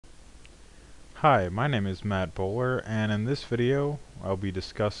Hi, my name is Matt Bowler, and in this video I'll be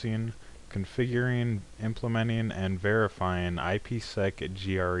discussing configuring, implementing, and verifying IPSec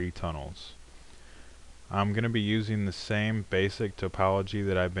GRE tunnels. I'm going to be using the same basic topology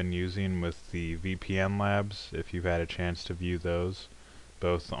that I've been using with the VPN labs, if you've had a chance to view those,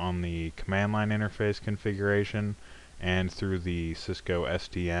 both on the command line interface configuration and through the Cisco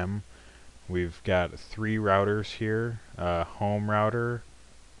SDM. We've got three routers here, home router,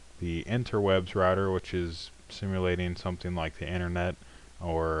 the interwebs router, which is simulating something like the internet,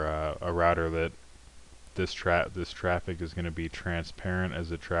 or a router that this traffic is going to be transparent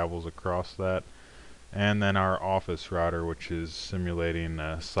as it travels across that, and then our office router, which is simulating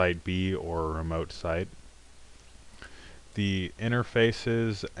site B or a remote site. The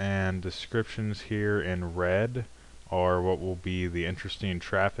interfaces and descriptions here in red are what will be the interesting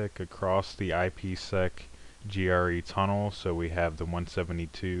traffic across the IPSec GRE tunnel. So we have the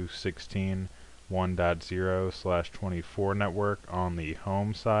 172.16.1.0/24 network on the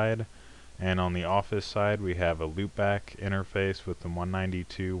home side, and on the office side we have a loopback interface with the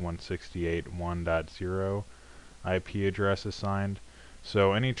 192.168.1.0 IP address assigned.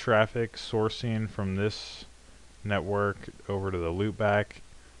 So any traffic sourcing from this network over to the loopback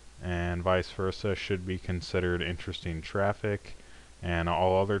and vice versa should be considered interesting traffic, and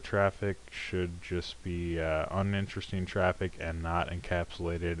all other traffic should just be uninteresting traffic and not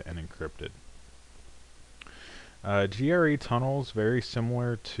encapsulated and encrypted. GRE tunnels, very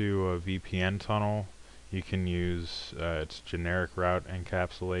similar to a VPN tunnel. You can use its generic route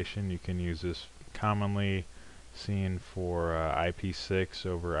encapsulation. You can use this commonly seen for IP6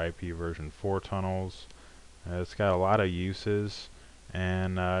 over IP version 4 tunnels. It's got a lot of uses,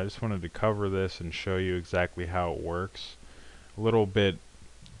 and I just wanted to cover this and show you exactly how it works. A little bit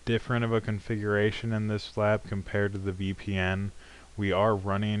different of a configuration in this lab compared to the VPN. We are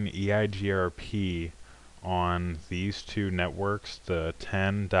running EIGRP on these two networks, the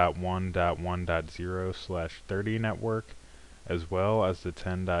 10.1.1.0/30 network, as well as the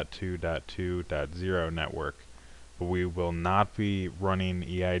 10.2.2.0 network. But we will not be running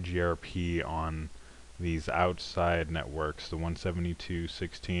EIGRP on these outside networks, the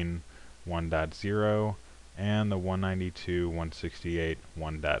 172.16.1.0 and the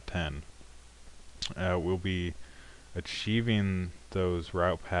 192.168.1.10. We'll be achieving those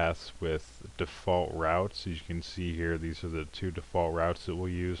route paths with default routes. As you can see here, these are the two default routes that we'll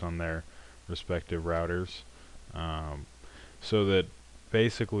use on their respective routers. So that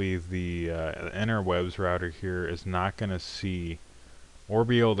basically the interwebs router here is not going to see or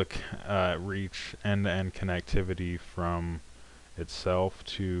be able to reach end-to-end connectivity from itself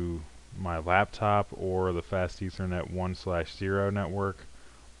to my laptop or the fast Ethernet 1/0 network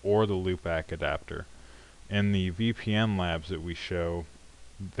or the loopback adapter. In the VPN labs that we show,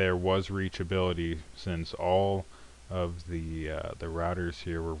 there was reachability since all of the routers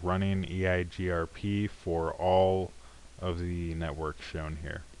here were running EIGRP for all of the networks shown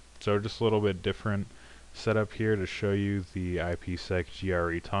here. So just a little bit different setup here to show you the IPSec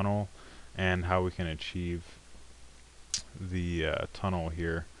GRE tunnel and how we can achieve the tunnel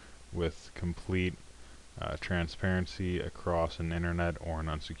here with complete transparency across an internet or an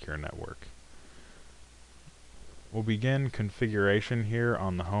unsecure network. We'll begin configuration here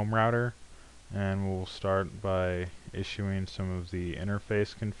on the home router, and we'll start by issuing some of the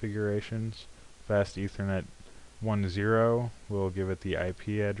interface configurations. Fast Ethernet 10, we'll give it the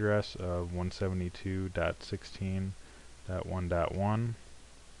IP address of 172.16.1.1.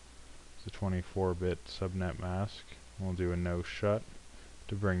 It's a 24-bit subnet mask. We'll do a no shut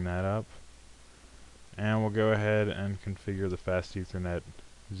to bring that up. And we'll go ahead and configure the Fast Ethernet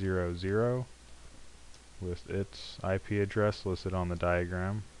 00 with its IP address listed on the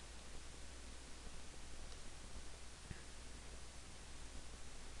diagram.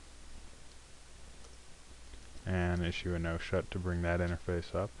 And issue a no shut to bring that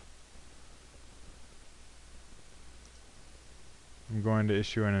interface up. I'm going to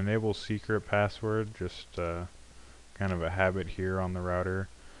issue an enable secret password, just kind of a habit here on the router.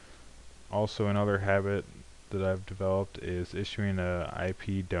 Also, another habit that I've developed is issuing a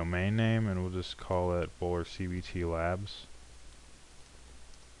IP domain name, and we'll just call it Bowler CBT Labs.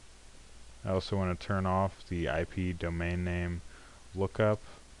 I also want to turn off the IP domain name lookup.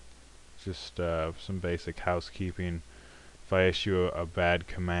 Just some basic housekeeping. If I issue a bad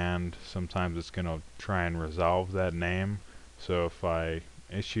command, sometimes it's going to try and resolve that name. So if I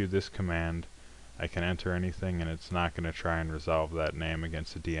issue this command, I can enter anything and it's not going to try and resolve that name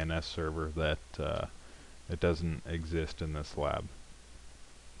against a DNS server that it doesn't exist in this lab.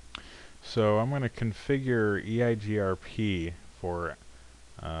 So I'm going to configure EIGRP for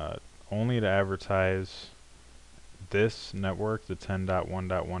only to advertise this network, the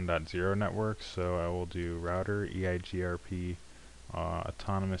 10.1.1.0 network. So I will do router EIGRP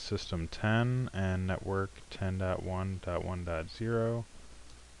autonomous system 10 and network 10.1.1.0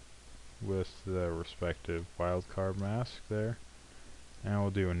 with the respective wildcard mask there. And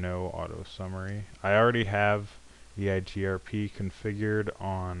we'll do a no auto summary. I already have EIGRP configured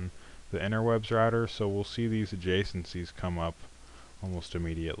on the interwebs router, so we'll see these adjacencies come up almost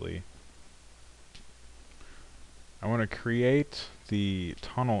immediately. I want to create the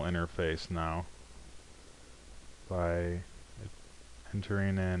tunnel interface now by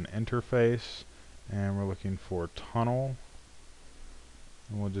entering an interface, and we're looking for tunnel,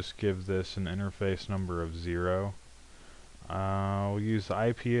 and we'll just give this an interface number of 0. We'll use the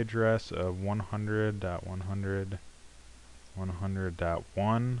IP address of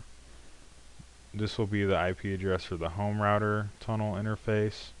 100.100.100.1. This will be the IP address for the home router tunnel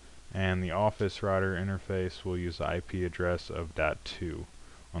interface, and the office router interface will use the IP address of .2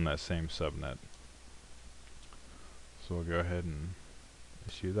 on that same subnet. So we'll go ahead and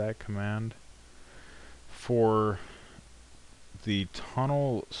issue that command. For the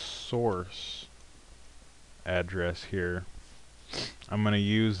tunnel source address here, I'm going to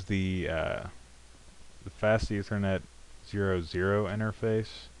use the fast Ethernet 00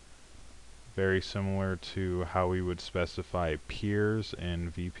 interface, very similar to how we would specify peers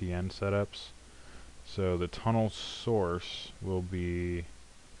in VPN setups. So the tunnel source will be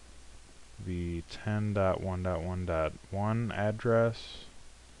the 10.1.1.1 address,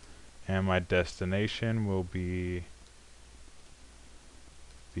 and my destination will be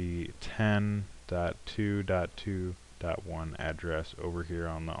the 10.2.2.1 address over here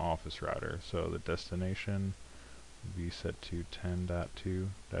on the office router. So the destination will be set to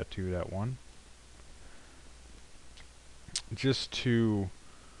 10.2.2.1. Just to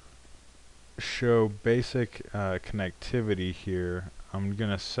show basic connectivity here, I'm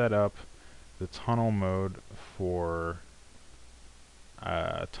going to set up the tunnel mode for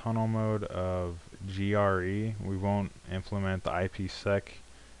tunnel mode of GRE. We won't implement the IPSec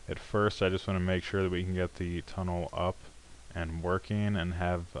at first. I just want to make sure that we can get the tunnel up and working and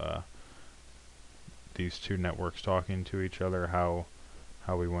have these two networks talking to each other, how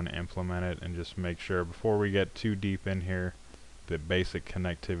we want to implement it, and just make sure before we get too deep in here that basic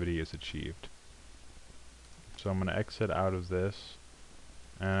connectivity is achieved. So I'm going to exit out of this,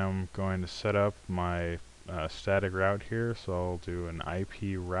 and I'm going to set up my static route here. So I'll do an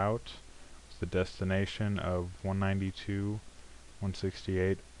IP route with the destination of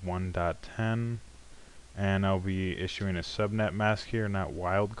 192.168.1.10, and I'll be issuing a subnet mask here, not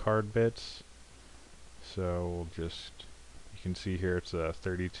wildcard bits. So we'll just, you can see here it's a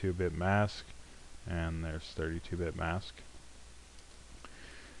 32-bit mask, and there's 32-bit mask.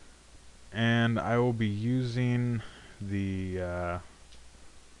 And I will be using the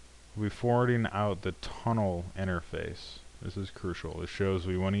we'll be forwarding out the tunnel interface. This is crucial. It shows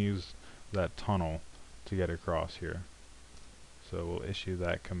we want to use that tunnel to get across here. So we'll issue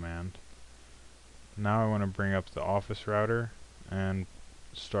that command. Now I want to bring up the office router and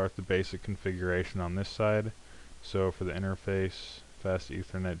start the basic configuration on this side. So for the interface fast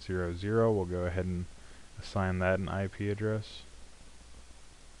Ethernet 00, we'll go ahead and assign that an IP address.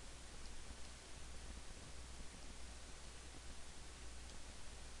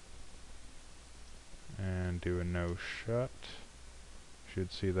 And do a no shut.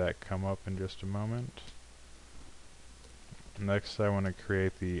 Should see that come up in just a moment. Next I want to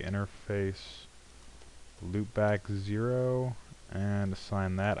create the interface loopback 0 and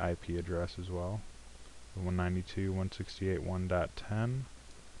assign that IP address as well. 192.168.1.10,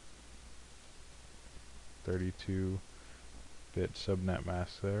 32-bit subnet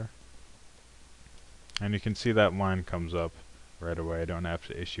mask there. And you can see that line comes up right away. I don't have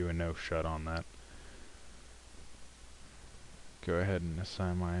to issue a no shut on that. Go ahead and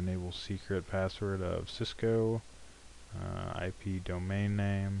assign my enable secret password of Cisco, IP domain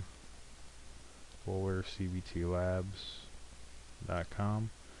name, cbtlabs.com,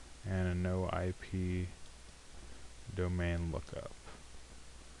 and a no IP domain lookup.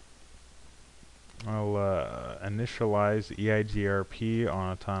 I'll initialize EIGRP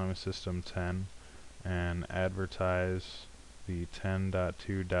on autonomous system 10 and advertise the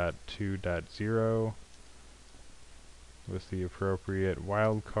 10.2.2.0 with the appropriate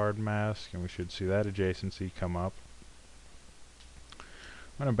wildcard mask, and we should see that adjacency come up. I'm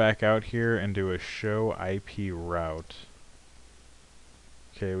going to back out here and do a show IP route.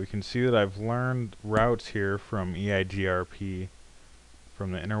 Okay, we can see that I've learned routes here from EIGRP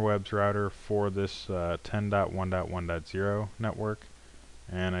from the interwebs router for this 10.1.1.0 network.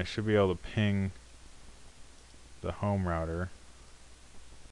 and I should be able to ping the home router.